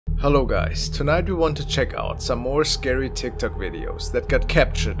Hello guys, tonight we want to check out some more scary TikTok videos that got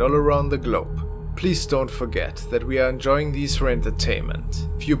captured all around the globe. Please don't forget that we are enjoying these for entertainment.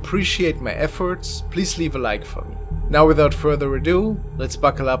 If you appreciate my efforts, please leave a like for me. Now without further ado, let's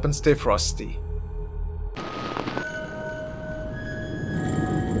buckle up and stay frosty.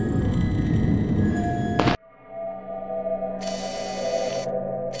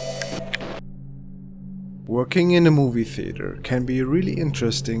 Working in a movie theater can be a really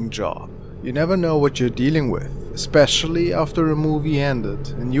interesting job. You never know what you're dealing with, especially after a movie ended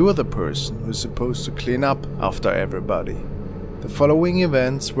and you are the person who's supposed to clean up after everybody. The following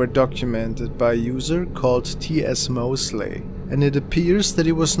events were documented by a user called TS Mosley, and it appears that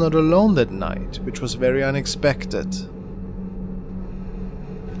he was not alone that night, which was very unexpected.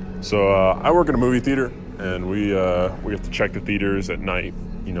 So I work in a movie theater, and we have to check the theaters at night.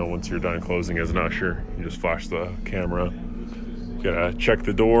 You know, once you're done closing as an usher, you just flash the camera. You gotta check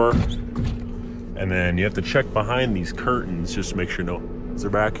the door, and then you have to check behind these curtains just to make sure no one's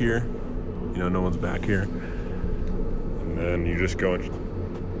back here. You know, no one's back here. And then you just go and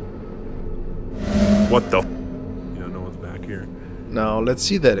what the? You know, no one's back here. Now let's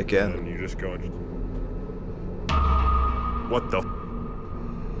see that again. And you just go and what the?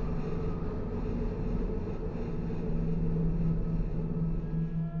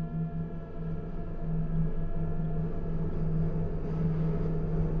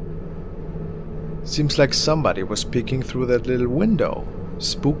 Seems like somebody was peeking through that little window.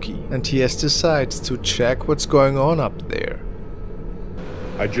 Spooky. And TS decides to check what's going on up there.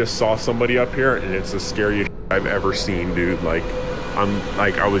 I just saw somebody up here, and it's the scariest I've ever seen, dude.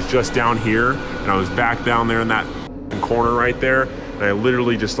 I was just down here, and I was back down there in that corner right there, and I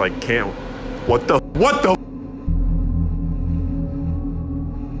literally just can't. What the?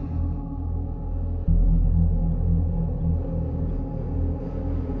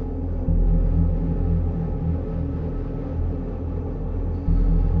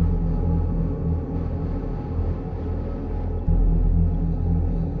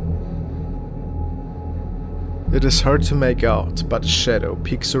 It is hard to make out, but a shadow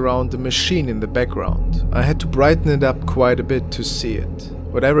peeks around the machine in the background. I had to brighten it up quite a bit to see it.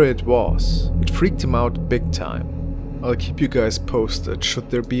 Whatever it was, it freaked him out big time. I'll keep you guys posted should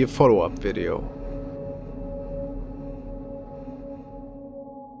there be a follow-up video.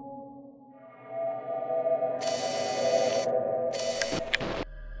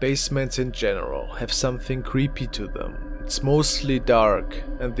 Basements in general have something creepy to them. It's mostly dark,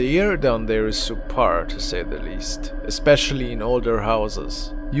 and the air down there is subpar to say the least, especially in older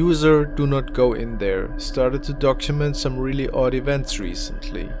houses. User Do Not Go In There started to document some really odd events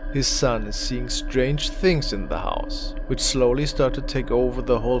recently. His son is seeing strange things in the house, which slowly start to take over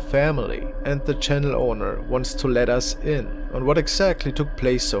the whole family, and the channel owner wants to let us in on what exactly took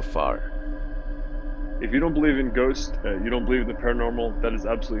place so far. If you don't believe in ghosts, you don't believe in the paranormal, that is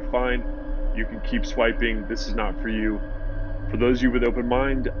absolutely fine. You can keep swiping. This is not for you. For those of you with open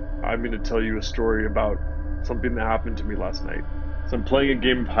mind, I'm going to tell you a story about something that happened to me last night. So I'm playing a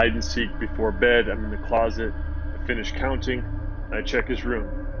game of hide and seek before bed. I'm in the closet. I finish counting. I check his room,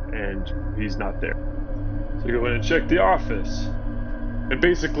 and he's not there. So I go in and check the office. And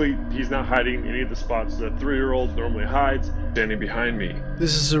basically, he's not hiding in any of the spots that a 3-year-old normally hides, standing behind me.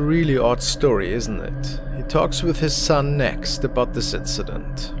 This is a really odd story, isn't it? He talks with his son next about this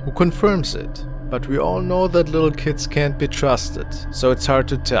incident, who confirms it. But we all know that little kids can't be trusted, so it's hard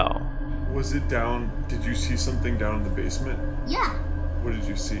to tell. Was it down? Did you see something down in the basement? Yeah. What did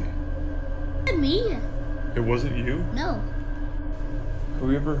you see? Me. It wasn't you? No. Have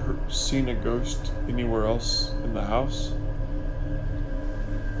we ever seen a ghost anywhere else in the house?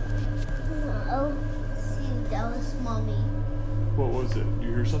 Oh, see, that was mommy. What was it?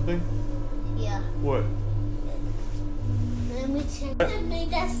 You hear something? Yeah. What? Let me check. It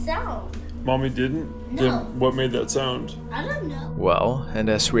made that sound. Mommy didn't? No. Then what made that sound? I don't know. Well, and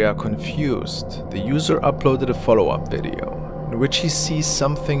as we are confused, the user uploaded a follow-up video, in which he sees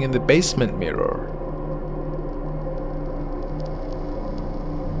something in the basement mirror.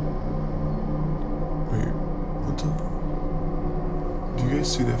 Wait, what the? Do you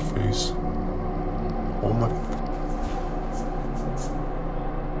guys see that face? Oh my.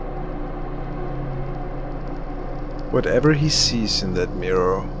 Whatever he sees in that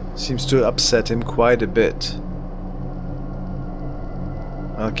mirror seems to upset him quite a bit.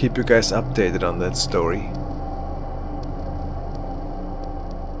 I'll keep you guys updated on that story.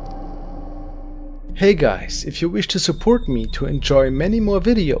 Hey guys, if you wish to support me to enjoy many more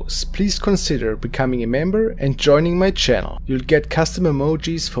videos, please consider becoming a member and joining my channel. You'll get custom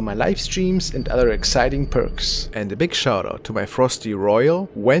emojis for my live streams and other exciting perks. And a big shout out to my Frosty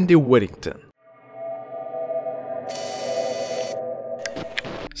Royal, Wendy Whittington.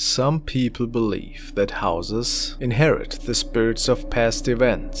 Some people believe that houses inherit the spirits of past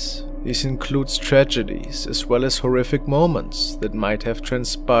events. This includes tragedies as well as horrific moments that might have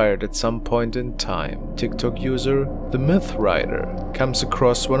transpired at some point in time. TikTok user The Myth Rider comes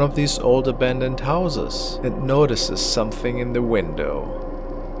across one of these old abandoned houses and notices something in the window.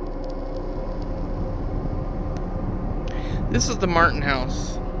 This is the Martin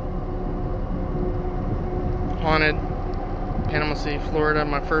House. Haunted, Panama City, Florida,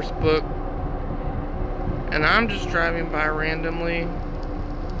 my first book. And I'm just driving by randomly.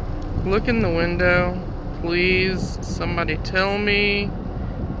 Look in the window. Please, somebody tell me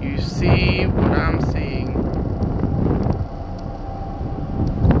you see what I'm seeing.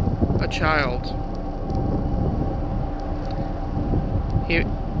 A child. He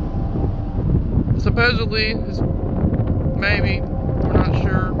supposedly is, maybe, we're not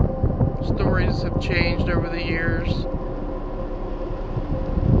sure. Stories have changed over the years.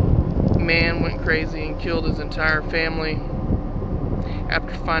 Man went crazy and killed his entire family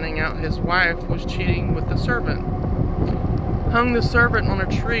after finding out his wife was cheating with the servant. Hung the servant on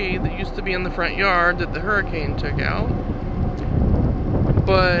a tree that used to be in the front yard that the hurricane took out.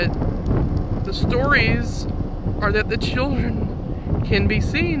 But the stories are that the children can be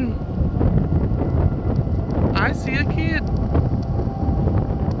seen. I see a kid.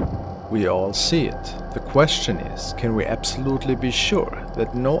 We all see it. The question is, can we absolutely be sure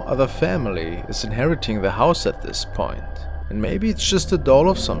that no other family is inheriting the house at this point? And maybe it's just a doll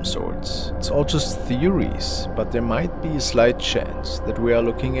of some sorts. It's all just theories, but there might be a slight chance that we are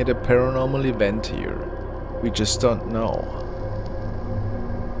looking at a paranormal event here. We just don't know.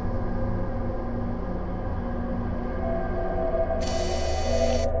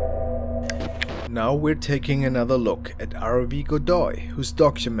 Now we're taking another look at R.V. Godoy, who's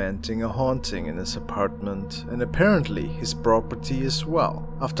documenting a haunting in his apartment and apparently his property as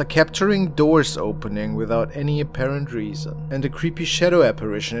well, after capturing doors opening without any apparent reason and a creepy shadow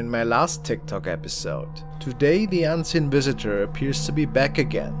apparition in my last TikTok episode. Today the unseen visitor appears to be back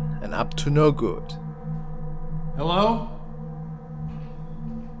again and up to no good. Hello?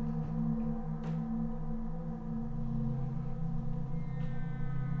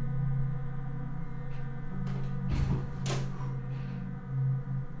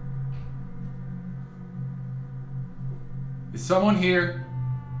 Is someone here?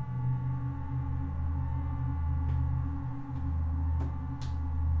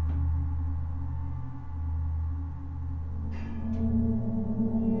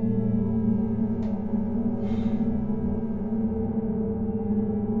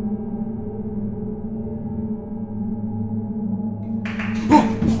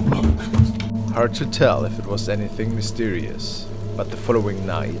 Hard to tell if it was anything mysterious, but the following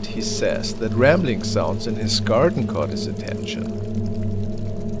night he says that rambling sounds in his garden caught his attention.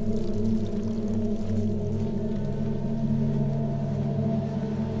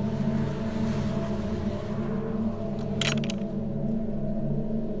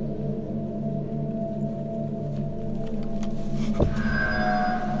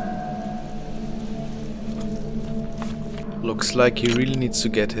 Looks like he really needs to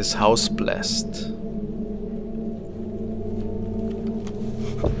get his house blessed.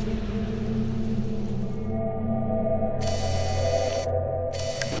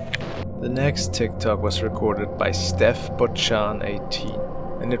 The next TikTok was recorded by Steph Botchan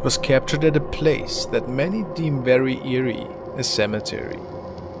 18, and it was captured at a place that many deem very eerie, a cemetery.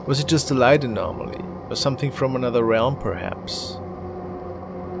 Was it just a light anomaly, or something from another realm perhaps?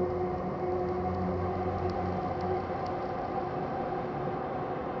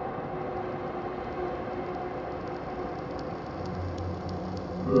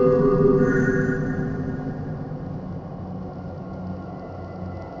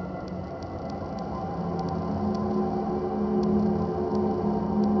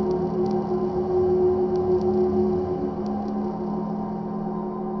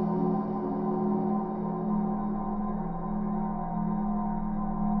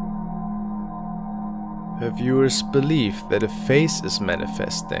 Her viewers believe that a face is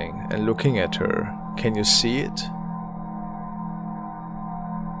manifesting and looking at her. Can you see it?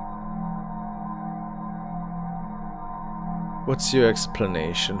 What's your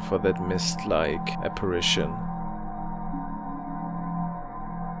explanation for that mist-like apparition?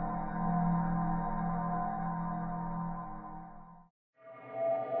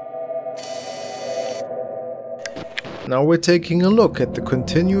 Now we're taking a look at the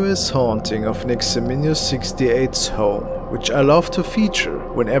continuous haunting of Nick Seminius 68's home, which I love to feature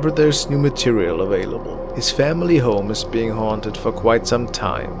whenever there's new material available. His family home is being haunted for quite some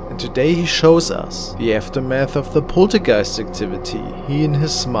time, and today he shows us the aftermath of the poltergeist activity he and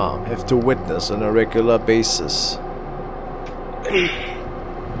his mom have to witness on a regular basis.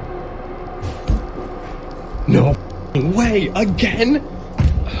 No way, again?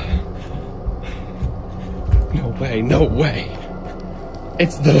 No way, no way.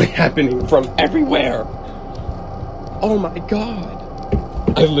 It's literally happening from everywhere. Oh my god.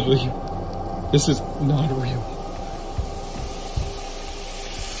 This is not real.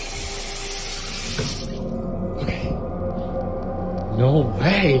 Okay. No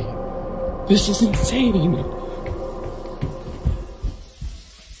way. This is insane.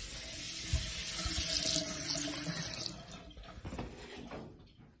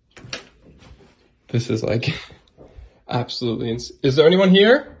 This is like absolutely insane. Is there anyone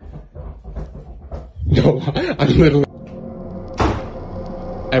here? No, I'm literally.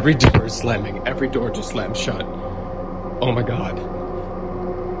 Every door is slamming. Every door just slams shut. Oh my god.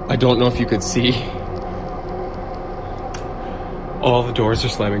 I don't know if you could see. All the doors are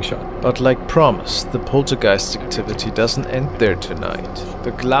slamming shut. But like promised, the poltergeist activity doesn't end there tonight.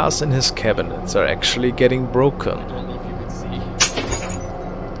 The glass in his cabinets are actually getting broken. I don't know if you could see.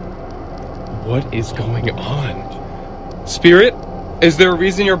 What is going on? Spirit? Is there a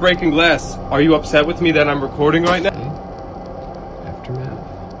reason you're breaking glass? Are you upset with me that I'm recording right now? Aftermath.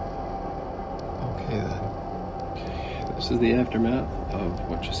 Okay then. Okay, this is the aftermath of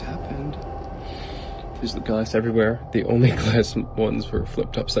what just happened. There's the glass everywhere. The only glass ones were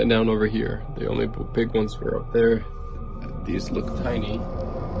flipped upside down over here. The only big ones were up there. These look tiny.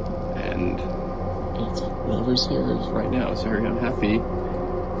 And whatever's here is right now is very unhappy.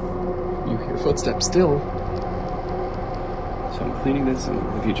 You hear footsteps still. So I'm cleaning this and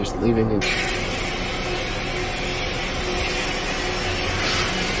if you're just leaving it.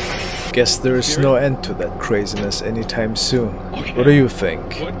 Guess there is no end to that craziness anytime soon. Okay. What do you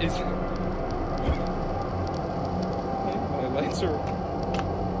think? What is... My lights are...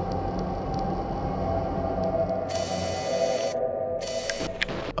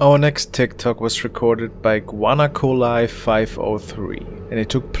 Our next TikTok was recorded by Guanacoli503, and it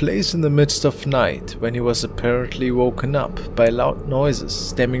took place in the midst of night when he was apparently woken up by loud noises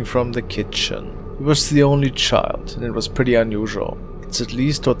stemming from the kitchen. He was the only child, and it was pretty unusual. It's at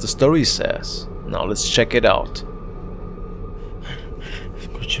least what the story says. Now let's check it out.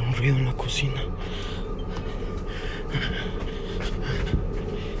 Escuché un ruido en la cocina.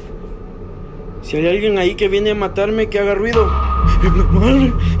 Si hay alguien ahí que viene a matarme, que haga ruido. ¡En la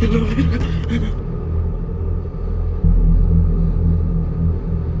madre! ¡En la verga!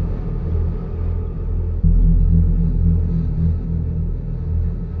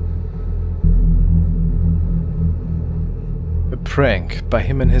 A prank by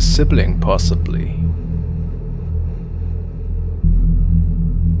him and his sibling, possibly.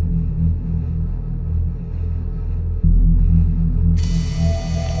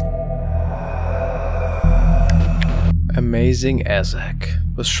 Amazing Azak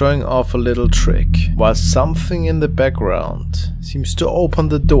was showing off a little trick, while something in the background seems to open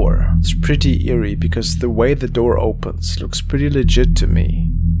the door. It's pretty eerie because the way the door opens looks pretty legit to me.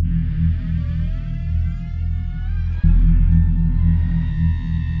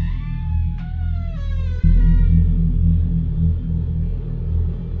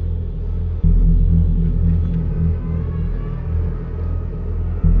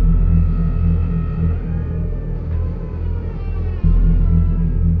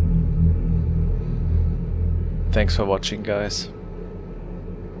 Thanks for watching, guys.